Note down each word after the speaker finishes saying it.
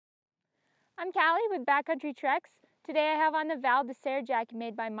I'm Callie with Backcountry Treks. Today I have on the Val D'Sere jacket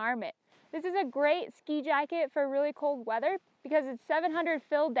made by Marmot. This is a great ski jacket for really cold weather because it's 700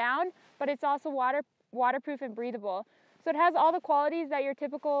 fill down, but it's also waterproof and breathable. So it has all the qualities that your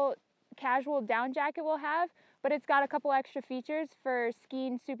typical casual down jacket will have, but it's got a couple extra features for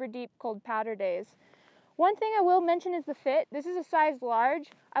skiing super deep cold powder days. One thing I will mention is the fit. This is a size large.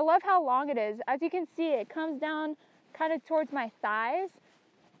 I love how long it is. As you can see, it comes down kind of towards my thighs.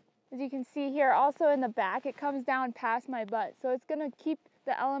 As you can see here, also in the back, it comes down past my butt. So it's gonna keep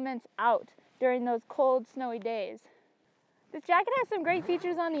the elements out during those cold, snowy days. This jacket has some great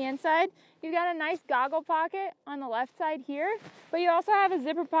features on the inside. You've got a nice goggle pocket on the left side here, but you also have a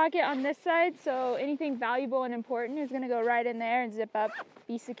zipper pocket on this side, so anything valuable and important is gonna go right in there and zip up,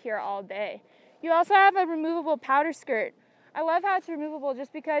 be secure all day. You also have a removable powder skirt. I love how it's removable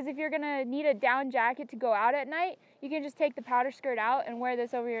just because if you're gonna need a down jacket to go out at night, you can just take the powder skirt out and wear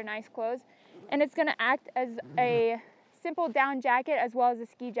this over your nice clothes. And it's gonna act as a simple down jacket as well as a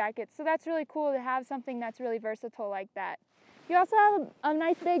ski jacket. So that's really cool to have something that's really versatile like that. You also have a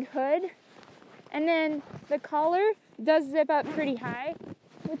nice big hood, and then the collar does zip up pretty high,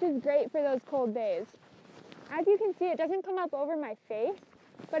 which is great for those cold days. As you can see, it doesn't come up over my face,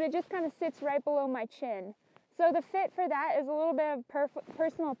 but it just kind of sits right below my chin. So the fit for that is a little bit of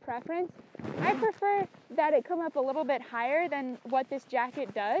personal preference. I prefer that it come up a little bit higher than what this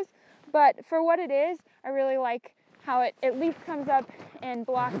jacket does, but for what it is, I really like how it at least comes up and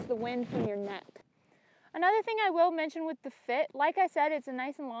blocks the wind from your neck. Another thing I will mention with the fit, like I said, it's a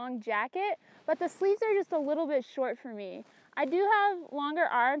nice and long jacket, but the sleeves are just a little bit short for me. I do have longer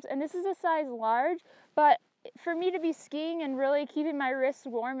arms, and this is a size large, but for me to be skiing and really keeping my wrists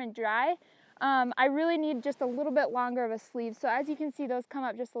warm and dry, I really need just a little bit longer of a sleeve. So as you can see, those come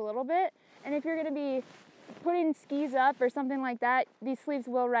up just a little bit. And if you're gonna be putting skis up or something like that, these sleeves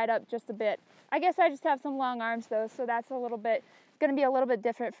will ride up just a bit. I guess I just have some long arms though, so that's gonna be a little bit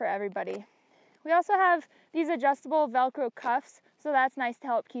different for everybody. We also have these adjustable Velcro cuffs, so that's nice to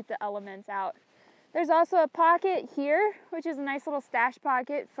help keep the elements out. There's also a pocket here, which is a nice little stash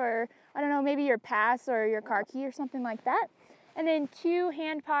pocket for, I don't know, maybe your pass or your car key or something like that. And then two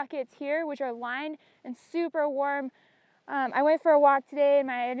hand pockets here, which are lined and super warm. I went for a walk today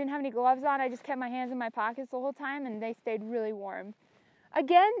and I didn't have any gloves on. I just kept my hands in my pockets the whole time and they stayed really warm.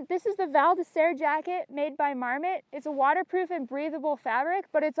 Again, this is the Val D'Sere jacket made by Marmot. It's a waterproof and breathable fabric,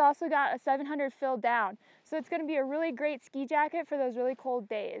 but it's also got a 700 fill down. So it's gonna be a really great ski jacket for those really cold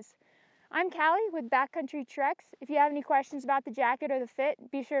days. I'm Callie with Backcountry Treks. If you have any questions about the jacket or the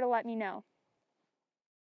fit, be sure to let me know.